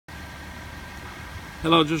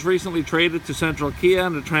Hello, just recently traded to Central Kia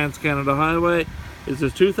on the Trans-Canada Highway is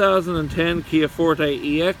this 2010 Kia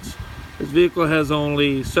Forte EX. This vehicle has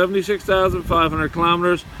only 76,500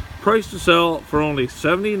 kilometers, priced to sell for only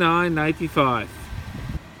 $79.95.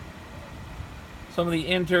 Some of the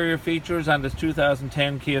interior features on this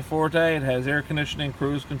 2010 Kia Forte: it has air conditioning,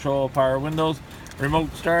 cruise control, power windows,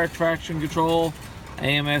 remote start, traction control,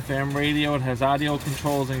 AM/FM radio. It has audio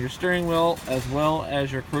controls on your steering wheel as well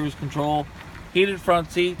as your cruise control, heated front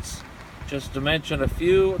seats, just to mention a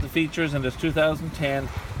few of the features in this 2010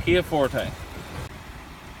 Kia Forte.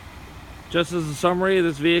 Just as a summary,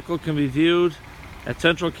 this vehicle can be viewed at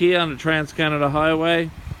Central Kia on the Trans-Canada Highway,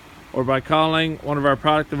 or by calling one of our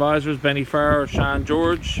product advisors, Benny Farr or Sean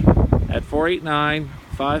George, at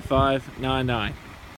 489-5599.